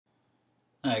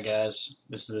Hi guys,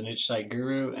 this is the Niche Site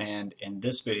Guru, and in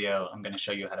this video I'm going to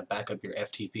show you how to back up your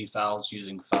FTP files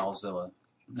using Filezilla.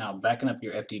 Now, backing up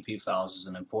your FTP files is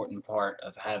an important part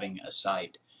of having a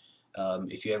site.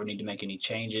 If you ever need to make any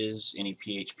changes, any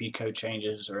PHP code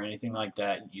changes or anything like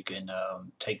that, you can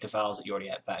take the files that you already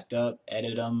have backed up,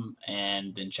 edit them,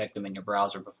 and then check them in your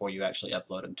browser before you actually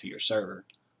upload them to your server.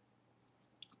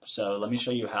 So let me show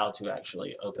you how to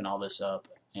actually open all this up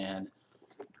and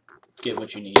get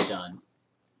what you need done.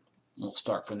 We'll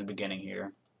start from the beginning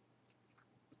here.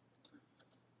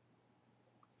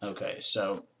 Okay,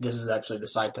 so this is actually the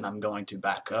site that I'm going to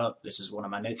back up. This is one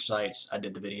of my niche sites. I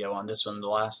did the video on this one the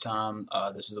last time.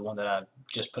 This is the one that I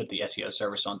just put the SEO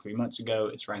service on 3 months ago.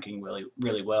 It's ranking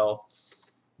really well,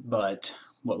 but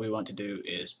what we want to do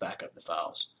is back up the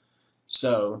files.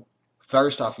 So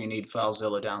first off, you need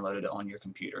Filezilla downloaded on your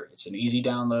computer. It's an easy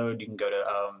download. You can go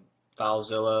to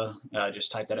Filezilla,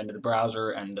 just type that into the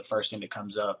browser, and the first thing that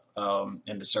comes up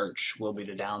in the search will be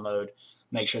the download.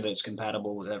 Make sure that it's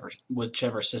compatible with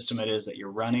whichever system it is that you're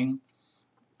running.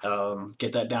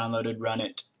 Get that downloaded, run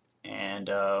it, and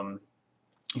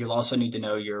you'll also need to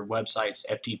know your website's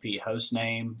FTP host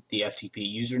name, the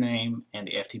FTP username, and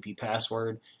the FTP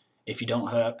password. If you don't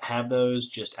have those,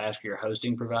 just ask your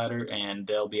hosting provider and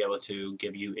they'll be able to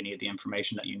give you any of the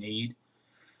information that you need.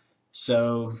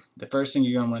 So the first thing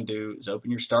you're going to want to do is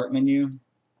open your Start menu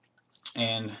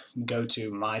and go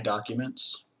to My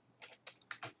Documents.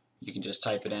 You can just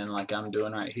type it in like I'm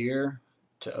doing right here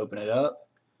to open it up.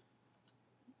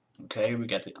 Okay, we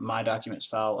got the My Documents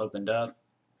file opened up.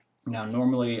 Now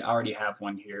normally I already have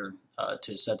one here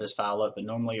to set this file up, but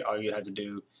normally all you have to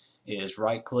do is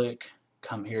right click,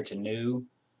 come here to New,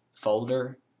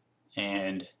 Folder,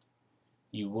 and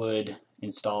you would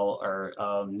install or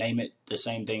name it the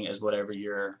same thing as whatever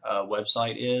your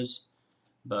website is,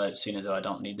 but seeing as though I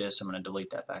don't need this, I'm going to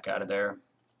delete that back out of there.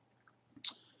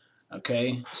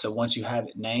 Okay, so once you have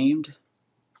it named,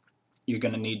 you're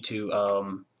going to need to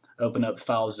open up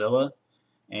Filezilla,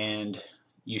 and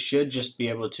you should just be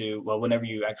able to, well, whenever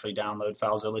you actually download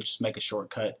Filezilla, just make a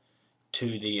shortcut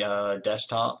to the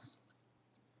desktop,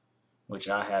 which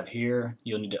I have here.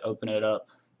 You'll need to open it up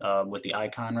with the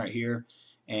icon right here,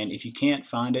 and if you can't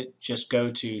find it, just go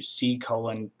to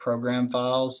C:"program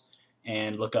files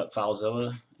and look up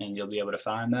Filezilla, and you'll be able to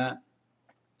find that.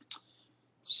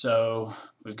 So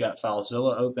we've got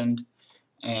Filezilla opened,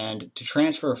 and to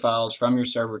transfer files from your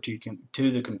server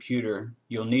to the computer,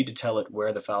 you'll need to tell it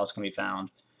where the files can be found.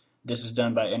 This is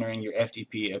done by entering your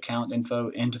FTP account info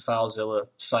into Filezilla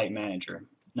Site Manager.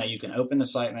 Now you can open the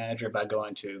Site Manager by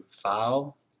going to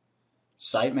File,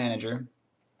 Site Manager,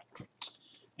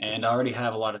 and I already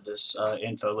have a lot of this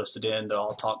info listed in, though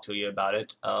I'll talk to you about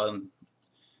it. Now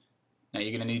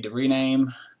you're going to need to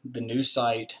rename the new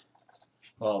site.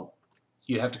 Well,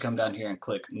 you have to come down here and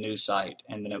click New Site,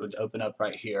 and then it would open up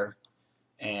right here.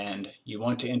 And you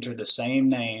want to enter the same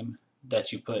name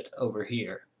that you put over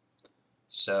here.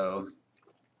 So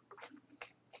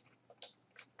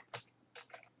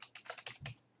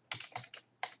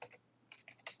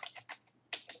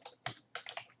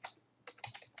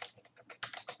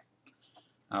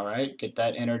alright, get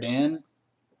that entered in.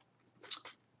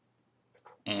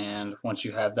 And once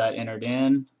you have that entered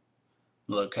in,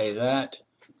 locate that.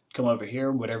 Come over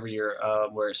here, whatever your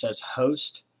where it says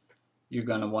host, you're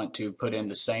going to want to put in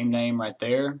the same name right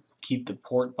there. Keep the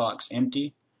port box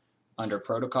empty. Under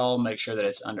protocol, make sure that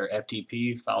it's under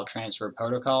FTP, File Transfer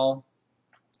Protocol.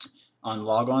 On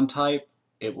logon type,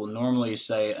 it will normally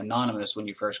say anonymous when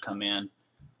you first come in,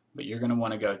 but you're going to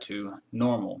want to go to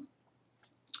normal.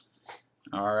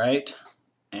 Alright,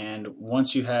 and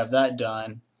once you have that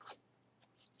done,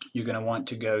 you're going to want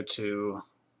to go to,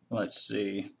 let's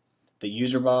see, the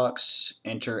user box,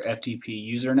 enter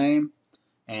FTP username,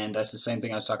 and that's the same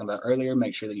thing I was talking about earlier.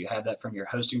 Make sure that you have that from your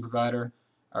hosting provider.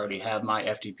 I already have my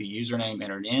FTP username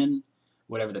entered in.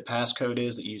 Whatever the passcode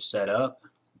is that you set up,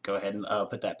 go ahead and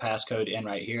put that passcode in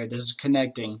right here. This is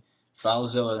connecting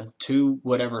Filezilla to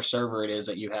whatever server it is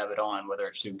that you have it on, whether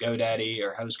it's through GoDaddy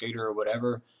or HostGator or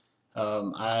whatever.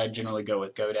 I generally go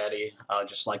with GoDaddy,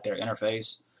 just like their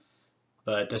interface,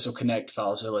 but this will connect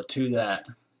Filezilla to that.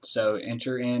 So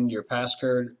enter in your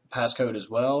passcode as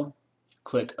well,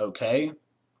 click OK,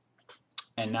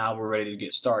 and now we're ready to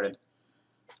get started.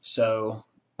 So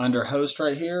under host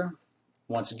right here,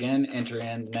 once again, enter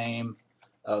in the name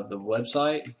of the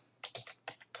website.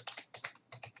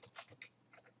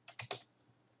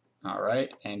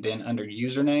 Alright, and then under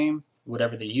username,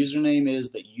 whatever the username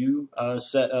is that you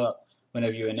set up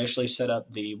whenever you initially set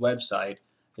up the website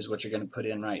is what you're going to put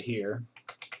in right here.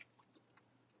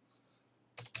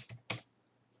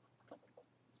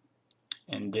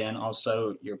 and then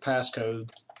also your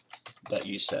passcode that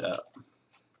you set up.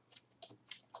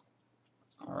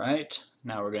 Alright,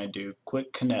 now we're going to do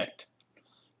quick connect.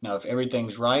 Now if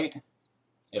everything's right,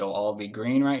 it'll all be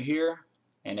green right here,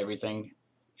 and everything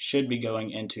should be going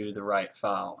into the right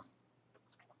file.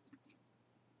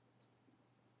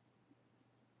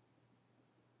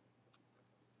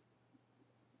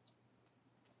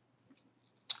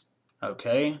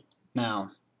 Okay,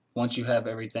 now once you have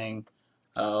everything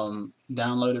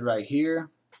downloaded right here,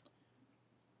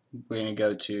 we're going to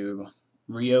go to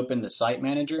reopen the site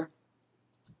manager.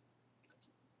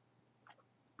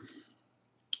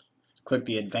 Click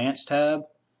the Advanced tab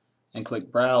and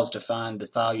click Browse to find the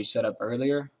file you set up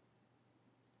earlier.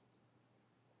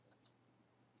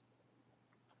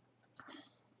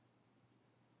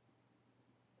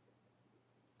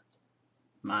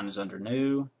 Mine is under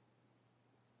New,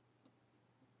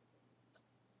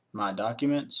 My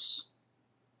Documents,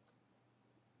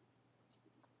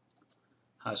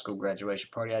 High School Graduation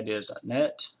Party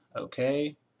Ideas.net.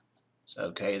 Okay, so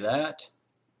okay that.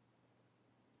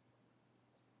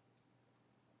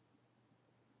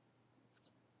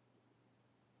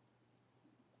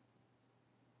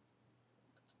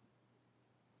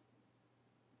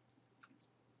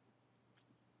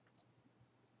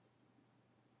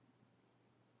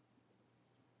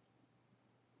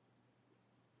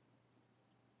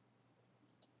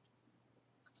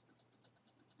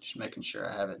 Just making sure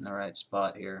I have it in the right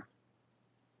spot here.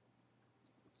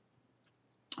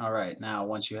 Alright, now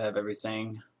once you have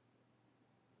everything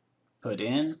put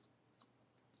in,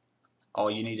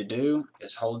 all you need to do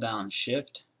is hold down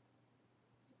Shift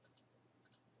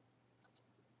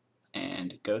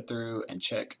and go through and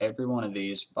check every one of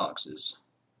these boxes.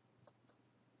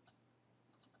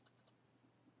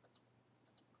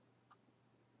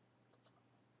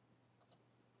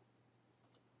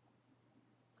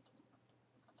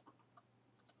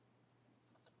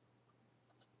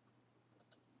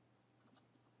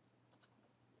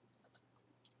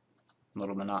 A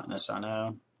little monotonous, I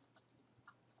know.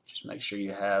 Just make sure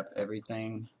you have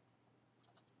everything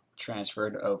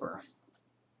transferred over.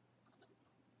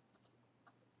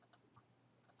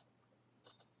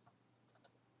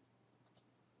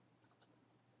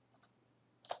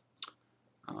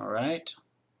 Alright,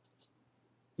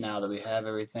 now that we have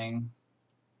everything,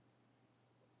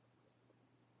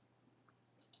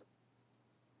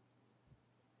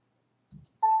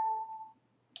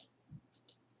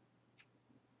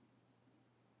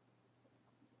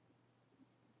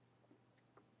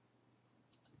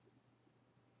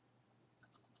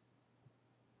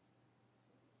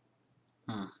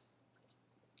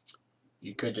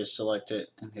 you could just select it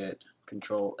and hit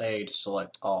Control A to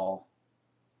select all.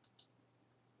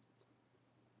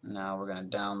 Now we're going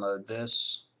to download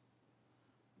this,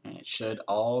 and it should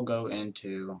all go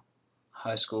into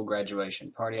High School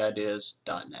Graduation Party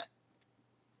Ideas.net.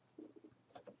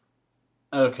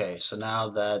 Okay, so now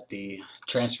that the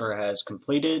transfer has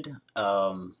completed,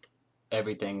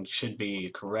 everything should be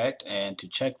correct, and to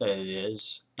check that it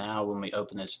is, now when we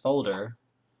open this folder,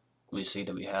 we see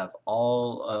that we have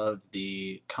all of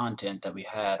the content that we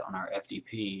had on our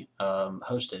FTP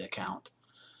hosted account.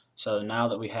 So now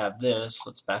that we have this,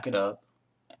 let's back it up,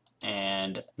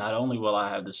 and not only will I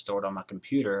have this stored on my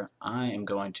computer, I am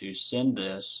going to send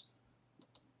this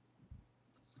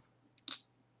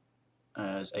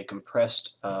as a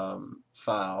compressed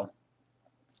file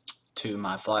to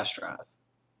my flash drive.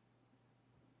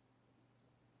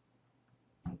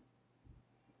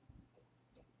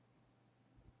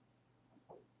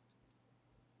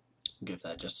 Give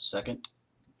that just a second.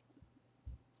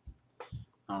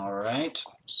 Alright,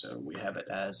 so we have it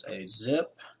as a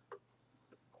zip.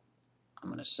 I'm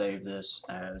going to save this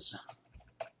as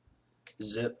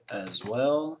zip as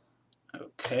well.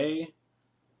 Okay,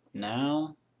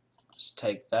 now let's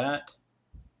take that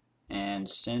and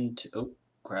send to, oh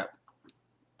crap,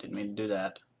 didn't mean to do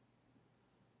that.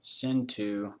 Send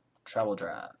to travel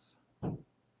drive.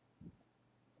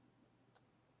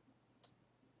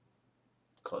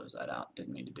 Close that out,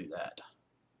 didn't mean to do that.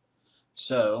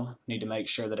 So, need to make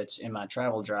sure that it's in my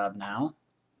travel drive now.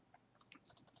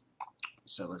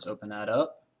 So let's open that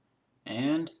up,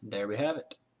 and there we have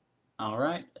it.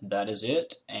 Alright, that is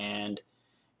it, and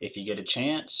if you get a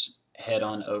chance, head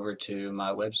on over to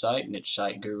my website,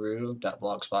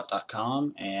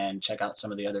 nichesiteguru.blogspot.com, and check out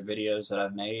some of the other videos that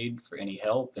I've made for any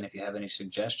help, and if you have any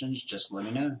suggestions, just let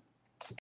me know.